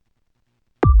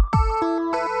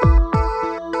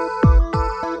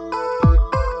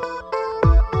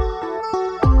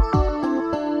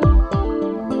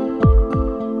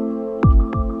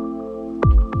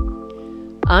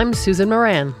I'm Susan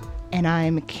Moran. And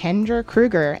I'm Kendra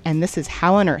Kruger, and this is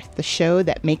How on Earth, the show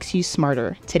that makes you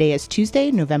smarter. Today is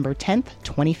Tuesday, November 10th,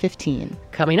 2015.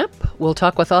 Coming up, we'll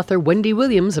talk with author Wendy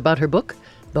Williams about her book,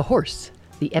 The Horse,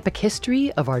 The Epic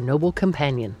History of Our Noble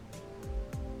Companion.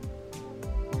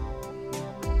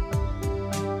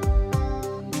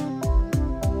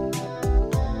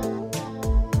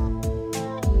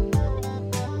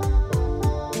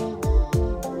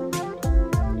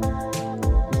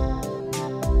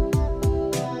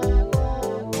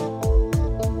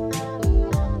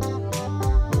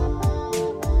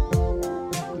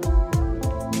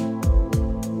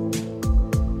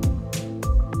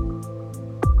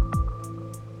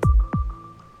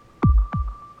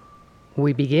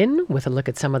 We begin with a look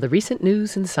at some of the recent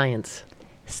news in science.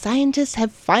 Scientists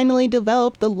have finally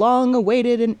developed the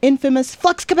long-awaited and infamous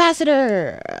flux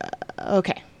capacitor.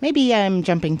 Okay, maybe I'm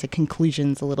jumping to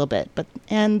conclusions a little bit,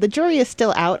 and the jury is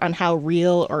still out on how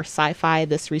real or sci-fi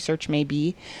this research may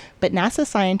be, but NASA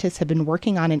scientists have been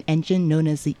working on an engine known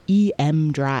as the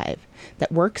EM drive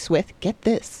that works with, get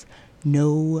this,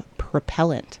 no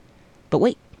propellant. But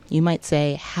wait. You might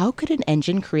say, how could an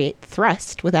engine create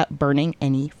thrust without burning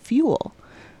any fuel?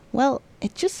 Well,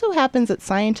 it just so happens that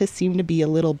scientists seem to be a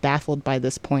little baffled by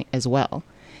this point as well.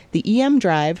 The EM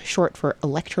drive, short for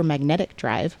electromagnetic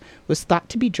drive, was thought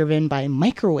to be driven by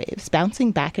microwaves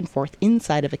bouncing back and forth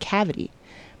inside of a cavity.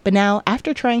 But now,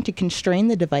 after trying to constrain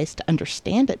the device to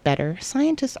understand it better,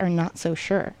 scientists are not so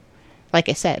sure. Like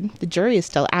I said, the jury is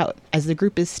still out, as the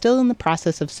group is still in the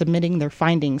process of submitting their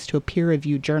findings to a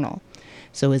peer-reviewed journal.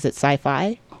 So is it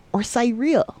sci-fi or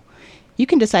sci-real? You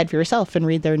can decide for yourself and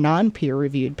read their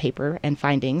non-peer-reviewed paper and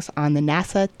findings on the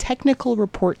NASA Technical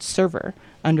Reports server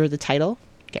under the title,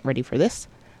 get ready for this,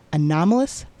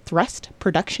 Anomalous Thrust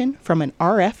Production from an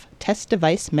RF Test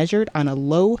Device Measured on a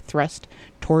Low-Thrust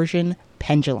Torsion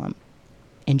Pendulum.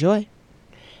 Enjoy.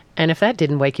 And if that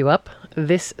didn't wake you up,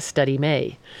 this study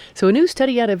may. So a new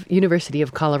study out of University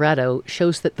of Colorado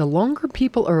shows that the longer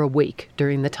people are awake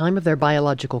during the time of their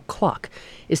biological clock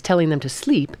is telling them to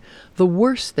sleep, the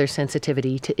worse their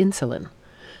sensitivity to insulin.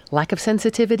 Lack of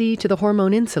sensitivity to the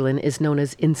hormone insulin is known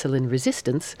as insulin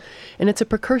resistance, and it's a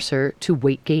precursor to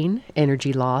weight gain,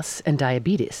 energy loss, and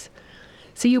diabetes.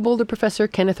 CU Boulder professor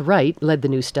Kenneth Wright led the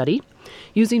new study.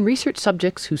 Using research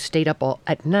subjects who stayed up all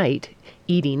at night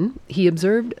eating, he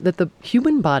observed that the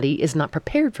human body is not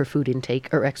prepared for food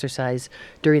intake or exercise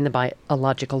during the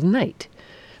biological night.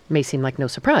 May seem like no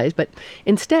surprise, but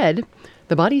instead,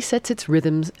 the body sets its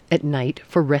rhythms at night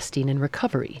for resting and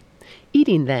recovery.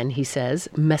 Eating then, he says,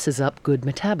 messes up good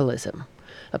metabolism.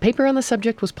 A paper on the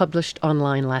subject was published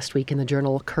online last week in the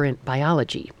journal Current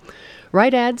Biology.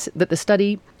 Wright adds that the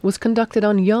study was conducted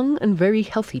on young and very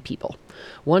healthy people.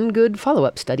 One good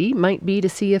follow-up study might be to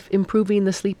see if improving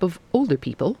the sleep of older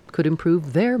people could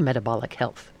improve their metabolic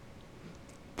health.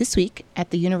 This week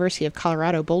at the University of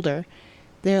Colorado Boulder,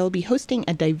 they'll be hosting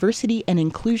a Diversity and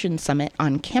Inclusion Summit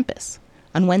on campus.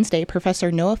 On Wednesday,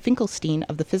 Professor Noah Finkelstein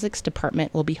of the Physics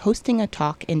Department will be hosting a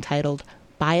talk entitled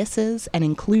Biases and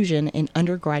Inclusion in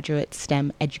Undergraduate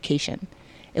STEM Education.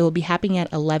 It will be happening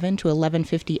at 11 to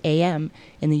 11:50 a.m.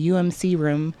 in the UMC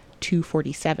room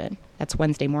 247. That's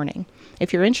Wednesday morning.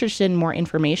 If you're interested in more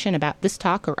information about this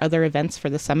talk or other events for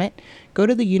the summit, go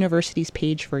to the university's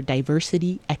page for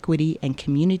diversity, equity, and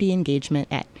community engagement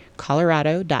at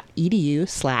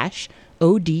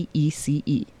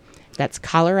colorado.edu/ODECE. That's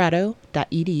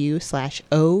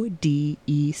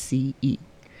colorado.edu/ODECE.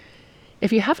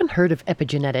 If you haven't heard of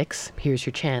epigenetics, here's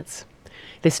your chance.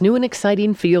 This new and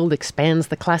exciting field expands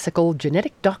the classical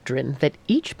genetic doctrine that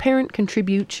each parent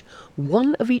contributes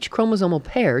one of each chromosomal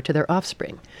pair to their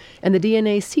offspring, and the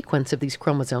DNA sequence of these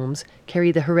chromosomes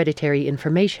carry the hereditary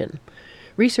information.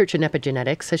 Research in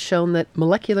epigenetics has shown that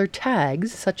molecular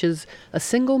tags, such as a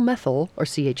single methyl, or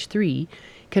CH3,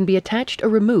 can be attached or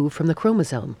removed from the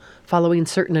chromosome following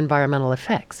certain environmental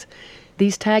effects.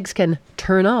 These tags can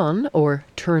turn on or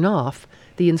turn off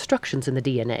the instructions in the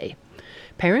DNA.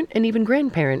 Parent and even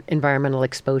grandparent environmental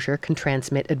exposure can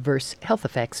transmit adverse health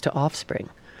effects to offspring.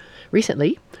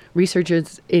 Recently,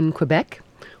 researchers in Quebec,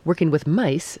 working with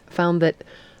mice, found that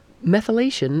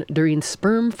methylation during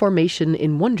sperm formation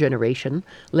in one generation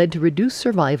led to reduced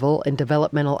survival and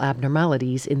developmental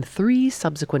abnormalities in 3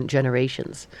 subsequent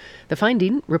generations. The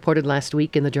finding, reported last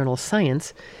week in the journal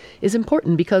Science, is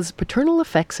important because paternal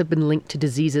effects have been linked to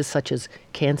diseases such as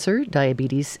cancer,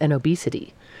 diabetes, and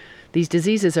obesity. These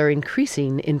diseases are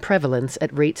increasing in prevalence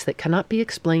at rates that cannot be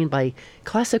explained by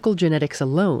classical genetics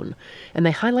alone, and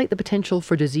they highlight the potential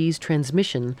for disease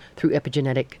transmission through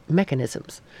epigenetic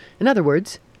mechanisms. In other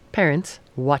words, parents,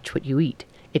 watch what you eat.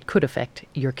 It could affect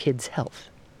your kid's health.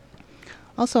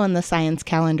 Also on the science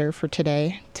calendar for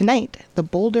today, tonight, the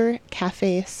Boulder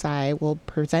Cafe Sci will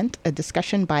present a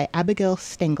discussion by Abigail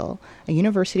Stengel, a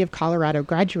University of Colorado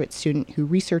graduate student who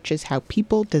researches how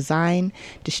people design,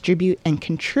 distribute, and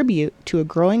contribute to a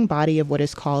growing body of what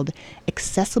is called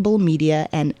accessible media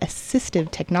and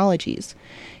assistive technologies.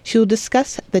 She will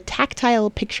discuss the Tactile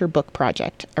Picture Book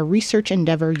Project, a research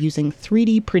endeavor using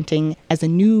 3D printing as a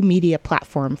new media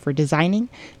platform for designing,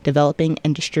 developing,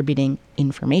 and distributing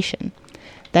information.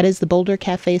 That is the Boulder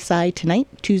Cafe Sci tonight,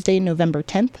 Tuesday, November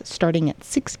 10th, starting at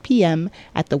 6 p.m.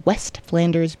 at the West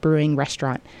Flanders Brewing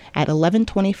Restaurant at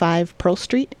 1125 Pearl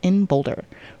Street in Boulder.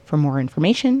 For more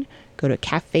information, go to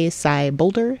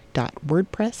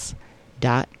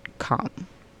cafesciboulder.wordpress.com.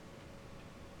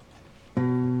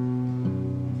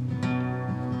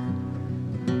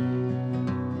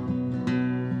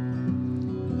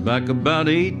 Back about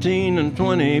 18 and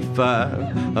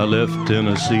 25, I left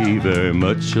Tennessee very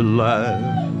much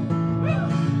alive.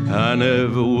 I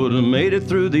never would have made it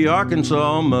through the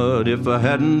Arkansas mud if I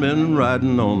hadn't been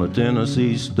riding on a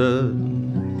Tennessee stud.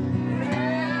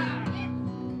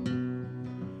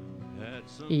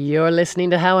 You're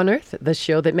listening to How on Earth, the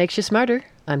show that makes you smarter.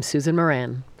 I'm Susan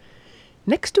Moran.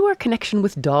 Next to our connection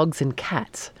with dogs and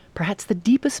cats, perhaps the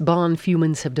deepest bond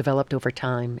humans have developed over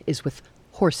time is with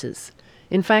horses.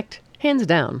 In fact, hands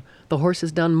down, the horse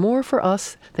has done more for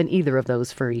us than either of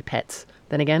those furry pets.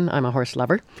 Then again, I'm a horse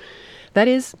lover. That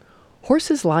is,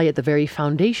 horses lie at the very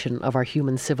foundation of our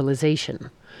human civilization.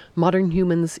 Modern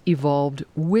humans evolved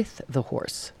with the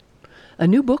horse. A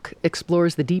new book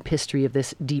explores the deep history of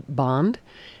this deep bond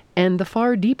and the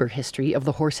far deeper history of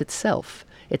the horse itself,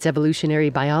 its evolutionary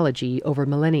biology over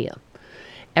millennia.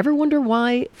 Ever wonder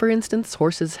why, for instance,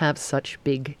 horses have such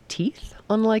big teeth,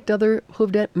 unlike other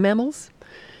hoofed mammals?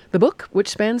 The book, which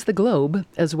spans the globe,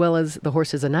 as well as the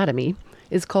horse's anatomy,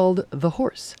 is called The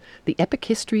Horse, The Epic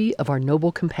History of Our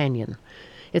Noble Companion.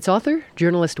 Its author,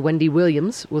 journalist Wendy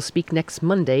Williams, will speak next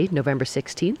Monday, November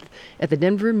 16th, at the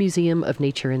Denver Museum of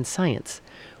Nature and Science.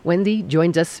 Wendy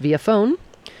joins us via phone.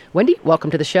 Wendy,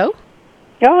 welcome to the show.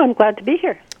 Oh, I'm glad to be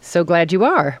here. So glad you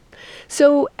are.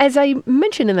 So, as I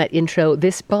mentioned in that intro,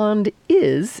 this bond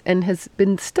is and has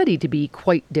been studied to be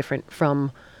quite different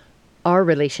from our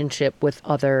relationship with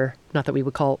other, not that we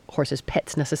would call horses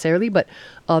pets necessarily, but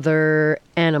other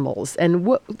animals. And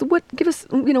what give us,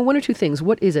 one or two things.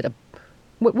 What is it?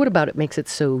 What about it makes it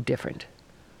so different?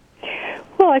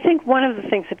 Well, I think one of the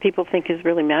things that people think is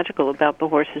really magical about the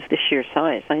horse is the sheer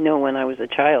size. I know when I was a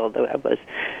child, I was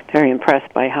very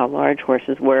impressed by how large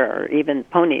horses were, or even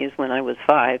ponies when I was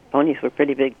 5. Ponies were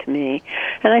pretty big to me.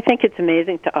 And I think it's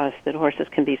amazing to us that horses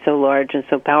can be so large and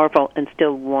so powerful and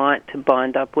still want to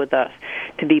bond up with us,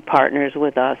 to be partners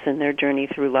with us in their journey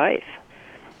through life.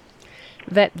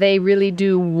 That they really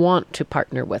do want to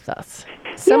partner with us.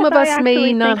 Some yes, of us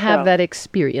may not have so. that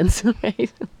experience,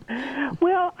 right?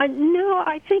 Well, no,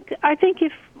 I think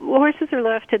if horses are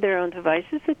left to their own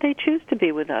devices, that they choose to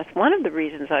be with us. One of the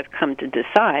reasons I've come to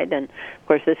decide, and of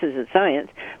course this isn't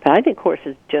science, but I think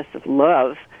horses just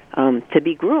love to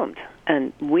be groomed.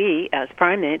 And we, as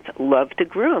primates, love to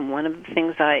groom. One of the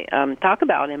things I talk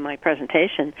about in my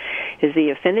presentation is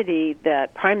the affinity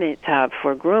that primates have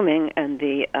for grooming and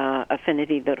the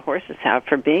affinity that horses have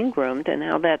for being groomed and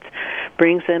how that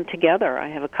brings them together. I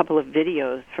have a couple of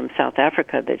videos from South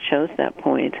Africa that shows that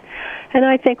point. And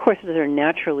I think horses are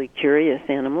naturally curious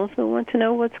animals who want to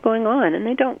know what's going on, and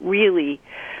they don't really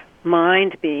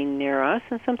mind being near us,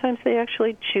 and sometimes they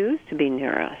actually choose to be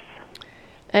near us.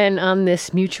 And on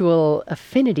this mutual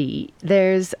affinity,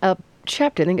 there's a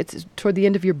chapter, I think it's toward the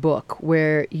end of your book,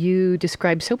 where you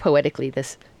describe so poetically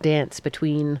this dance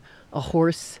between a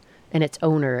horse and its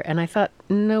owner. And I thought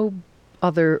no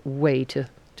other way to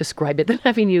describe it than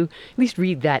having you at least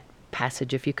read that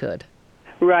passage if you could.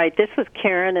 Right. This was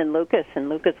Karen and Lucas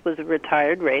was a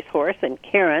retired racehorse, and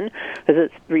Karen was a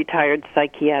retired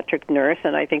psychiatric nurse,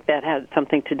 and I think that had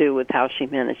something to do with how she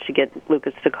managed to get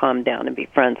Lucas to calm down and be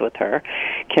friends with her.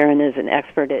 Karen is an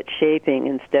expert at shaping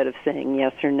instead of saying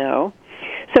yes or no.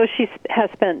 So she has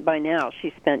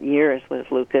spent years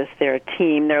with Lucas. They're a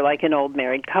team. They're like an old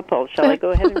married couple. Shall I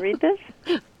go ahead and read this?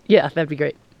 Yeah, that'd be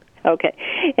great. Okay.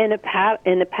 In a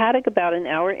paddock about an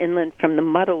hour inland from the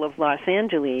muddle of Los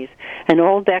Angeles, an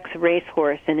old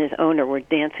ex-racehorse and his owner were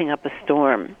dancing up a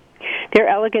storm. Their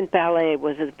elegant ballet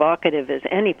was as evocative as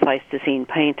any Pleistocene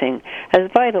painting,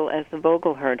 as vital as the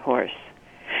Vogelherd horse.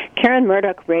 Karen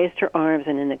Murdoch raised her arms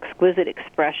in an exquisite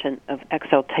expression of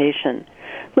exultation.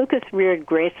 Lucas reared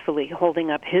gracefully, holding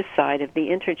up his side of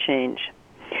the interchange.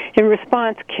 In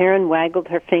response, Karen waggled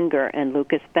her finger, and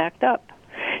Lucas backed up.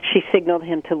 She signaled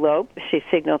him to lope, she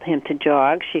signaled him to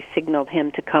jog, she signaled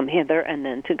him to come hither and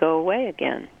then to go away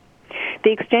again.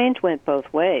 The exchange went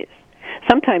both ways.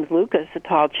 Sometimes Lucas, a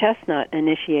tall chestnut,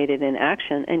 initiated an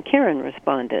action, and Karen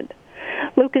responded.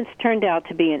 Lucas turned out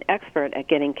to be an expert at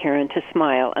getting Karen to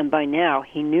smile, and by now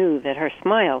he knew that her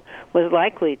smile was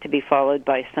likely to be followed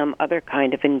by some other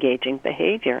kind of engaging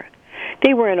behavior.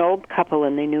 They were an old couple,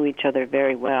 and they knew each other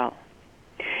very well.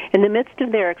 In the midst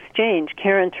of their exchange,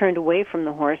 Karen turned away from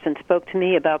the horse and spoke to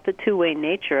me about the two-way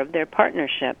nature of their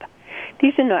partnership.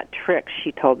 These are not tricks,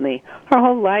 she told me. Our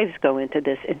whole lives go into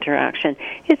this interaction.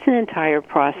 It's an entire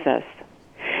process.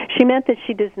 She meant that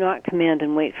she does not command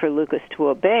and wait for Lucas to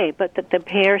obey, but that the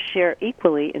pair share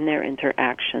equally in their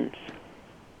interactions.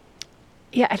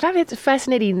 Yeah, I thought it's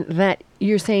fascinating that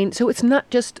you're saying, so it's not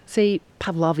just, say,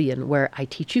 Pavlovian, where I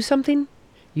teach you something,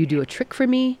 you do a trick for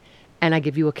me, and I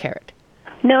give you a carrot.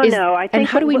 No, I think... And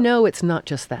how do we know it's not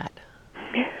just that?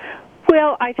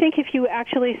 Well, I think if you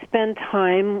actually spend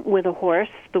time with a horse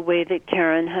the way that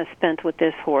Karen has spent with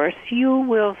this horse, you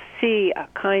will see a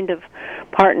kind of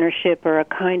partnership or a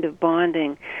kind of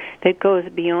bonding that goes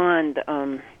beyond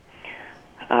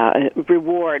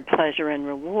reward, pleasure, and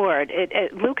reward.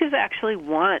 Lucas actually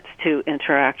wants to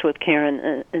interact with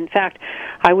Karen. In fact,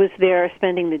 I was there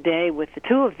spending the day with the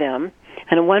two of them,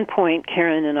 and at one point,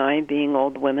 Karen and I, being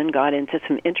old women, got into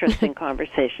some interesting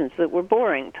conversations that were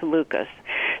boring to Lucas.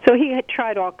 So he had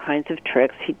tried all kinds of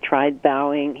tricks. He tried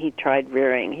bowing. He tried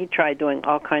rearing. He tried doing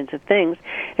all kinds of things.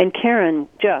 And Karen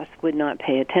just would not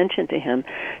pay attention to him.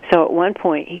 So at one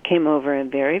point, he came over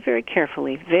and very, very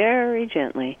carefully, very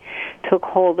gently, took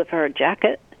hold of her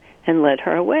jacket and led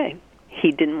her away.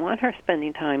 He didn't want her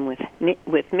spending time with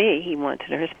me. He wanted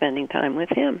her spending time with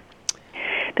him.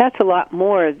 That's a lot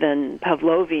more than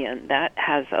Pavlovian. That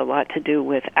has a lot to do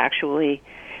with actually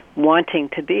wanting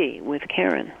to be with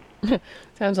Karen.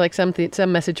 Sounds like some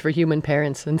message for human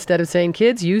parents. Instead of saying,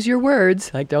 kids, use your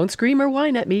words, like don't scream or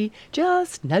whine at me,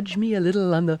 just nudge me a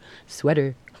little on the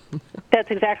sweater. That's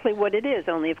exactly what it is,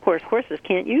 only, of course, horses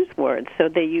can't use words, so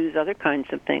they use other kinds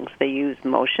of things. They use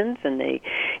motions, and they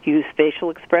use facial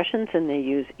expressions, and they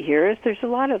use ears. There's a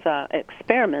lot of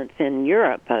experiments in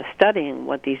Europe studying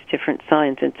what these different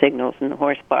signs and signals in the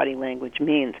horse body language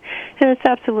means, and it's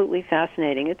absolutely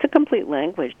fascinating. It's a complete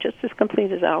language, just as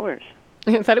complete as ours.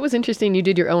 I thought it was interesting you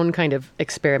did your own kind of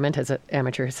experiment as an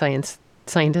amateur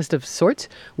scientist of sorts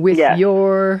with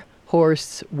your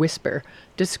horse Whisper.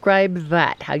 Describe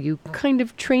that, how you kind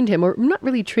of trained him, or not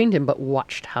really trained him, but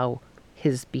watched how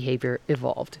his behavior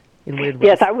evolved in weird ways.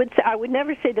 Yes, I would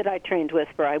never say that I trained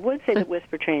Whisper. I would say that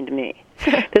Whisper trained me.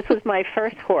 This was my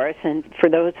first horse, and for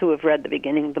those who have read the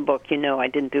beginning of the book, you know I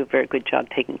didn't do a very good job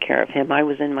taking care of him. I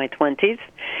was in my 20s,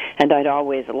 and I'd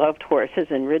always loved horses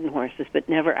and ridden horses, but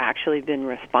never actually been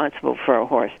responsible for a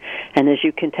horse. And as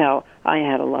you can tell, I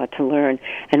had a lot to learn,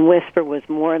 and Whisper was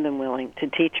more than willing to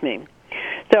teach me.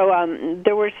 So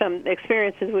there were some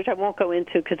experiences which I won't go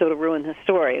into because it'll ruin the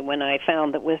story, when I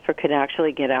found that Whisper could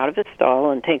actually get out of his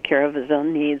stall and take care of his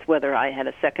own needs, whether I had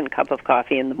a second cup of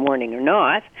coffee in the morning or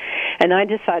not. And I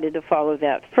decided to follow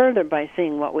that further by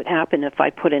seeing what would happen if I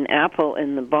put an apple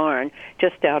in the barn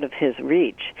just out of his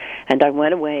reach. And I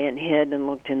went away and hid and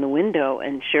looked in the window,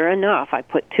 and sure enough, I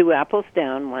put 2 apples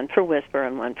down, one for Whisper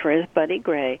and one for his buddy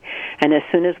Gray. And as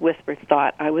soon as Whisper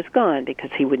thought I was gone,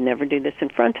 because he would never do this in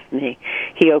front of me,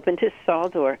 he opened his stall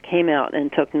door, came out,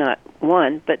 and took not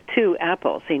 1, but 2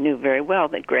 apples. He knew very well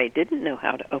that Gray didn't know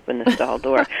how to open the stall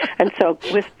door, and so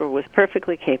Whisper was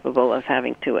perfectly capable of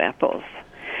having 2 apples.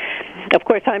 Of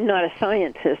course, I'm not a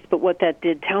scientist, but what that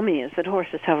did tell me is that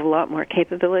horses have a lot more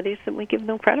capabilities than we give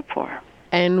them credit for.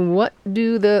 And what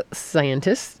do the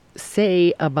scientists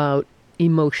say about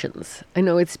emotions? I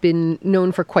know it's been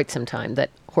known for quite some time that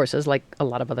horses, like a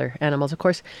lot of other animals, of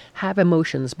course, have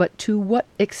emotions, but to what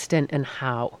extent and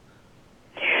how?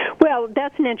 Well,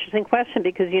 that's an interesting question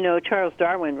because, you know, Charles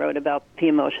Darwin wrote about the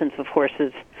emotions of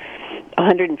horses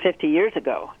 150 years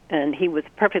ago, and he was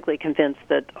perfectly convinced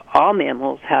that all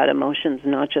mammals had emotions,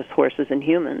 not just horses and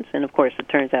humans. And, of course, it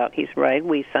turns out he's right.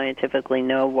 We scientifically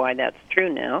know why that's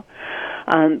true now.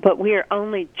 But we are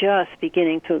only just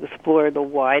beginning to explore the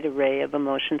wide array of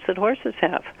emotions that horses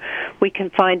have. We can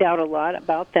find out a lot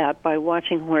about that by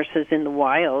watching horses in the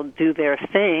wild do their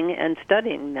thing and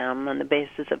studying them on the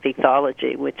basis of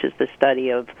ethology, which is the study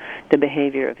of the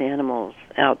behavior of animals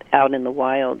out in the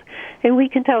wild. And we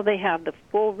can tell they have the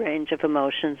full range of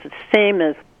emotions, the same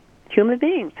as human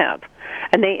beings have.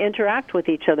 And they interact with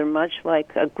each other much like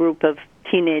a group of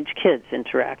teenage kids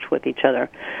interact with each other.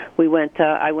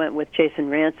 I went with Jason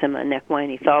Ransom, an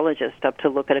equine ethologist, up to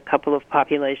look at a couple of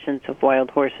populations of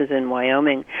wild horses in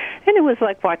Wyoming, and it was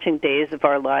like watching Days of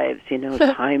Our Lives,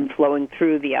 time flowing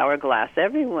through the hourglass.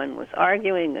 Everyone was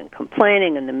arguing and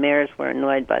complaining, and the mares were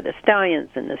annoyed by the stallions,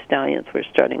 and the stallions were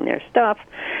strutting their stuff,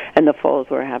 and the foals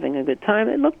were having a good time.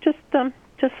 It looked just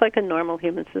like a normal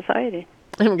human society.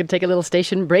 And we're going to take a little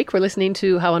station break. We're listening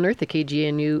to How on Earth, the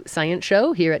KGNU Science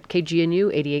Show here at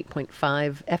KGNU 88.5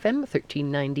 FM,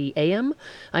 1390 AM.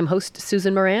 I'm host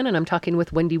Susan Moran, and I'm talking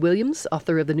with Wendy Williams,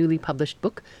 author of the newly published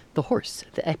book, The Horse,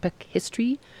 The Epic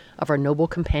History of Our Noble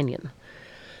Companion.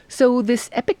 So this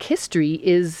epic history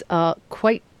is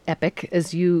quite epic,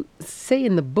 as you say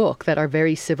in the book, that our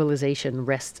very civilization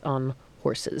rests on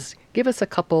horses. Give us a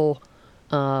couple,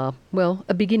 a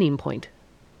beginning point.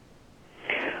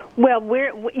 Well,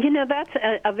 that's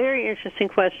a very interesting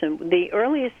question. The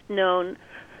earliest known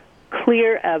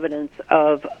clear evidence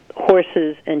of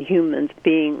horses and humans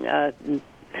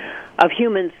of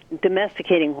humans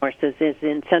domesticating horses is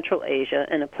in Central Asia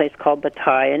in a place called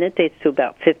Batai, and it dates to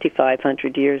about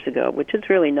 5,500 years ago, which is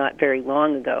really not very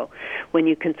long ago when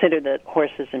you consider that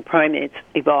horses and primates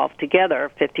evolved together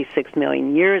 56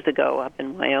 million years ago up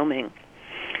in Wyoming.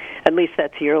 At least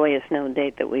that's the earliest known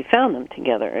date that we found them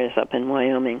together, is up in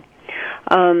Wyoming.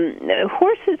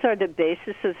 Horses are the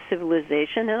basis of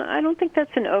civilization, and I don't think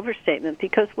that's an overstatement,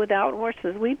 because without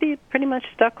horses, we'd be pretty much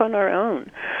stuck on our own.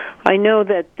 I know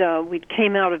that we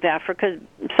came out of Africa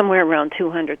somewhere around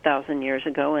 200,000 years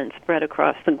ago and spread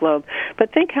across the globe,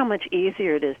 but think how much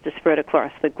easier it is to spread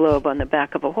across the globe on the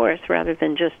back of a horse rather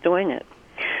than just doing it.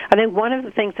 I think one of the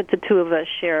things that the two of us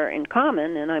share in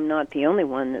common, and I'm not the only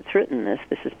one that's written this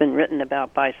has been written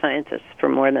about by scientists for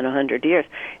more than 100 years,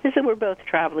 is that we're both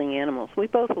traveling animals. We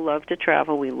both love to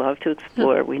travel, we love to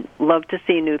explore, we love to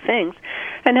see new things,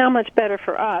 and how much better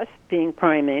for us, being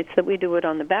primates, that we do it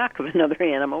on the back of another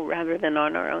animal rather than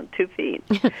on our own 2 feet.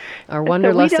 Our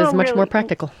wanderlust is much more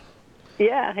practical.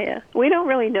 Yeah. We don't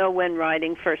really know when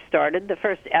riding first started. The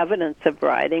first evidence of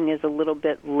riding is a little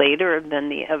bit later than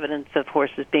the evidence of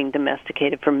horses being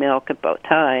domesticated for milk at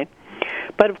Batai.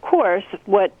 But of course,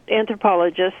 what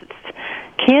anthropologists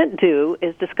can't do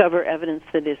is discover evidence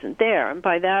that isn't there. And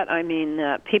by that I mean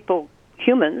that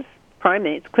humans,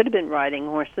 primates, could have been riding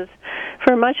horses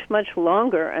for much, much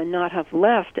longer and not have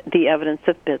left the evidence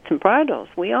of bits and bridles.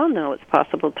 We all know it's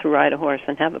possible to ride a horse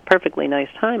and have a perfectly nice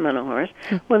time on a horse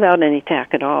without any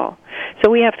tack at all. So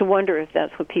we have to wonder if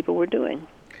that's what people were doing.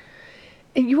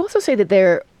 And you also say that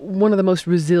they're one of the most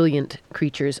resilient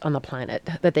creatures on the planet,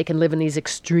 that they can live in these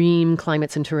extreme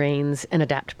climates and terrains and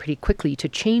adapt pretty quickly to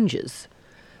changes.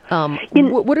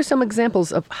 What are some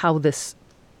examples of how this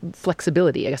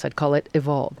flexibility, I guess I'd call it,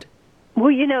 evolved? Well,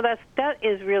 that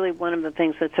is really one of the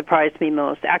things that surprised me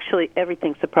most. Actually,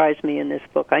 everything surprised me in this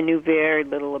book. I knew very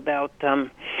little about the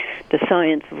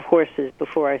science of horses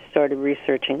before I started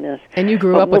researching this. And you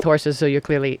grew up with horses, so you're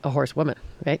clearly a horsewoman,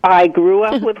 right? I grew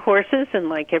up with horses, and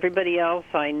like everybody else,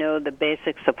 I know the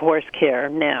basics of horse care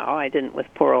now. I didn't with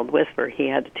poor old Whisper. He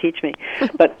had to teach me.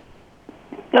 But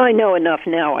I know enough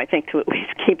now, I think, to at least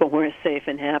keep a horse safe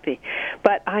and happy.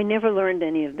 But I never learned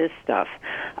any of this stuff.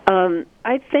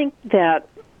 I think that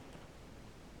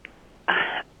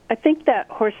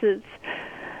horses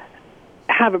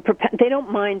have they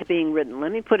don't mind being ridden.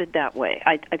 Let me put it that way.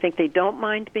 I think they don't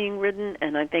mind being ridden,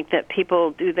 and I think that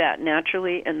people do that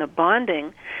naturally, and the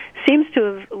bonding seems to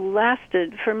have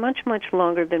lasted for much, much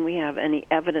longer than we have any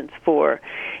evidence for,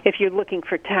 if you're looking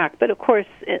for tack. But of course,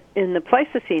 in the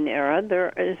Pleistocene era,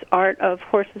 there is art of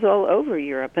horses all over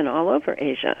Europe and all over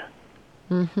Asia.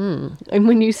 Mm-hmm. And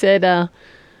when you said,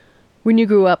 when you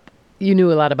grew up, you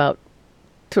knew a lot about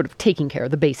sort of taking care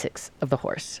of the basics of the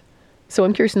horse. So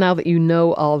I'm curious, now that you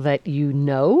know all that you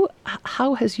know,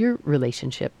 how has your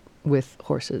relationship with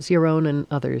horses, your own and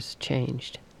others,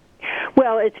 changed?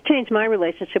 Well, it's changed my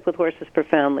relationship with horses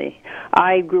profoundly.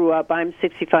 I'm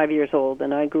 65 years old,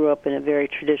 and I grew up in a very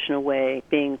traditional way,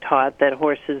 being taught that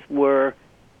horses were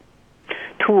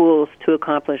tools to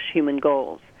accomplish human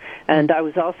goals. And I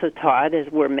was also taught, as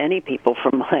were many people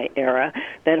from my era,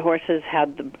 that horses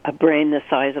had a brain the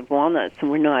size of walnuts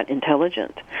and were not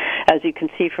intelligent. As you can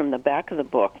see from the back of the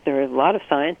book, there are a lot of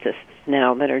scientists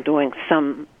now that are doing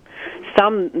some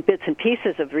bits and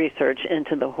pieces of research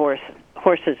into the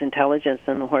horse's intelligence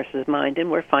and the horse's mind, and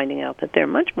we're finding out that they're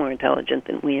much more intelligent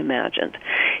than we imagined.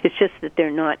 It's just that they're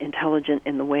not intelligent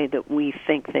in the way that we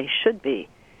think they should be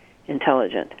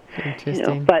intelligent.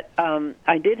 Interesting. But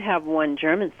I did have one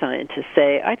German scientist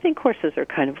say, I think horses are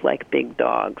kind of like big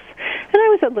dogs. And I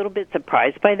was a little bit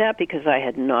surprised by that because I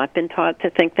had not been taught to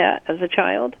think that as a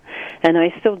child. And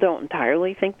I still don't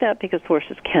entirely think that because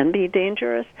horses can be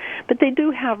dangerous. But they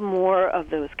do have more of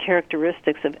those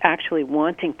characteristics of actually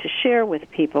wanting to share with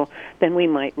people than we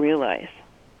might realize.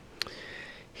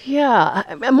 Yeah,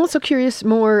 I'm also curious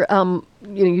more,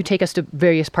 you take us to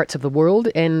various parts of the world,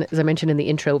 and as I mentioned in the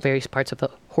intro, various parts of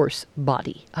the horse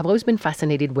body. I've always been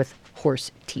fascinated with horse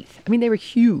teeth. I mean, they were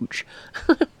huge.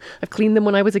 I've cleaned them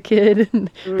when I was a kid, and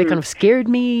they kind of scared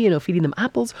me, feeding them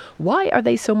apples. Why are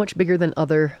they so much bigger than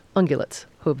other ungulates,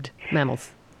 hooved mammals?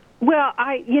 Well,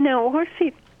 horse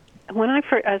teeth,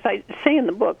 as I say in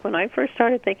the book, when I first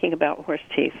started thinking about horse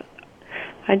teeth,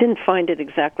 I didn't find it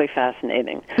exactly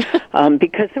fascinating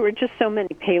because there were just so many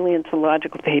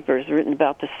paleontological papers written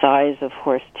about the size of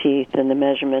horse teeth and the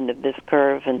measurement of this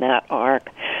curve and that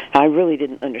arc. I really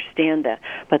didn't understand that.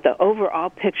 But the overall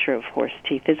picture of horse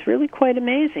teeth is really quite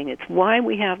amazing. It's why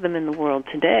we have them in the world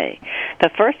today.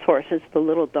 The first horses, the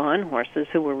little Don horses,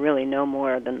 who were really no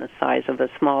more than the size of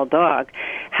a small dog,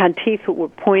 had teeth that were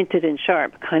pointed and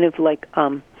sharp, kind of like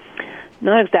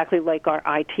not exactly like our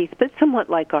eye teeth, but somewhat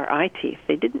like our eye teeth.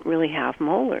 They didn't really have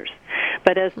molars.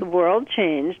 But as the world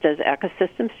changed, as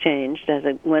ecosystems changed, as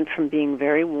it went from being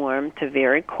very warm to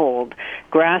very cold,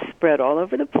 grass spread all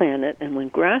over the planet, and when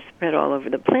grass spread all over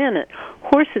the planet,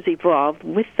 horses evolved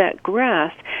with that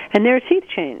grass, and their teeth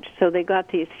changed. So they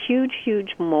got these huge,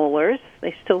 huge molars.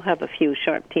 They still have a few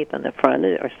sharp teeth on the front,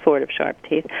 or sort of sharp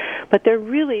teeth, but they're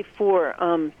really for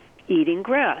eating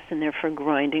grass, and they're for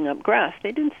grinding up grass.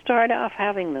 They didn't start off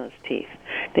having those teeth.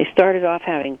 They started off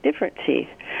having different teeth.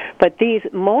 But these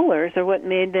molars are what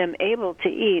made them able to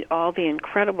eat all the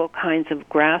incredible kinds of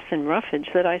grass and roughage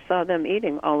that I saw them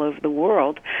eating all over the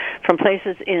world, from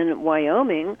places in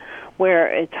Wyoming where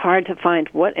it's hard to find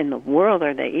what in the world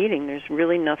are they eating. There's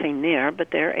really nothing there,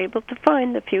 but they're able to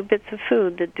find a few bits of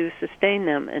food that do sustain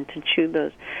them and to chew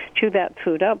that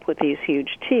food up with these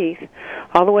huge teeth,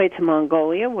 all the way to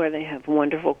Mongolia, where they have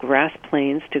wonderful grass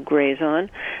plains to graze on,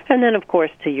 and then, of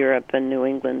course, to Europe and New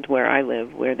England, where I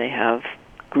live, where they have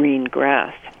green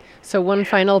grass. So one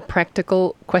final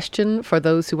practical question for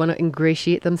those who want to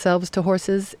ingratiate themselves to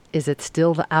horses. Is it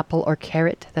still the apple or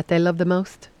carrot that they love the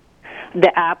most?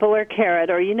 The apple or carrot,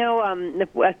 or,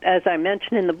 as I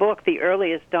mentioned in the book, the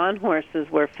earliest Don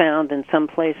horses were found in some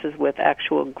places with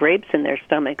actual grapes in their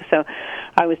stomach. So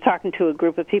I was talking to a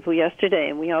group of people yesterday,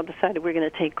 and we all decided we're going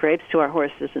to take grapes to our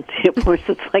horses and see if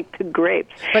horses like the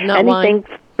grapes. But not wine.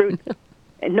 Fruit.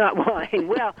 Not wine.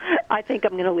 Well, I think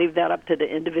I'm going to leave that up to the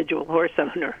individual horse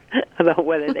owner about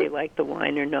whether they like the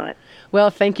wine or not. Well,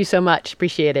 thank you so much.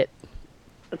 Appreciate it.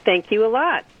 Thank you a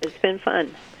lot. It's been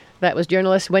fun. That was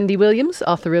journalist Wendy Williams,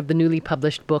 author of the newly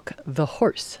published book, The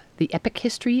Horse, The Epic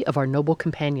History of Our Noble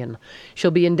Companion. She'll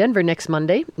be in Denver next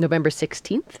Monday, November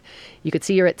 16th. You could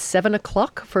see her at 7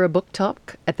 o'clock for a book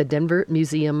talk at the Denver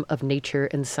Museum of Nature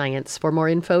and Science. For more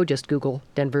info, just Google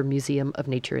Denver Museum of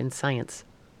Nature and Science.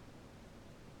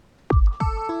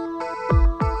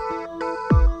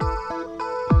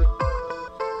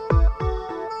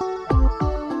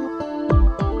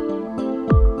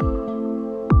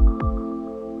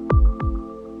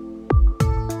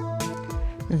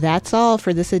 That's all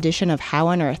for this edition of How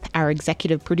on Earth. Our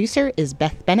executive producer is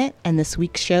Beth Bennett, and this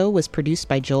week's show was produced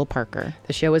by Joel Parker.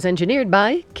 The show was engineered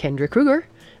by Kendra Kruger,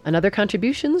 and other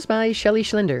contributions by Shelley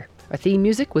Schlender. Our theme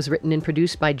music was written and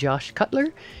produced by Josh Cutler,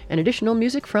 and additional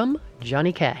music from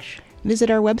Johnny Cash.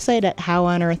 Visit our website at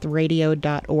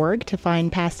howonearthradio.org to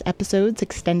find past episodes,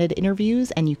 extended interviews,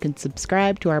 and you can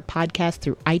subscribe to our podcast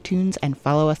through iTunes and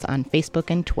follow us on Facebook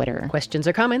and Twitter. Questions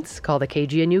or comments? Call the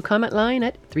KGNU comment line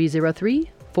at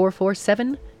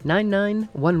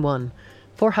 303-447-9911.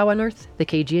 For How on Earth, the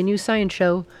KGNU Science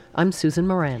Show, I'm Susan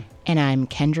Moran. And I'm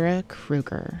Kendra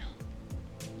Kruger.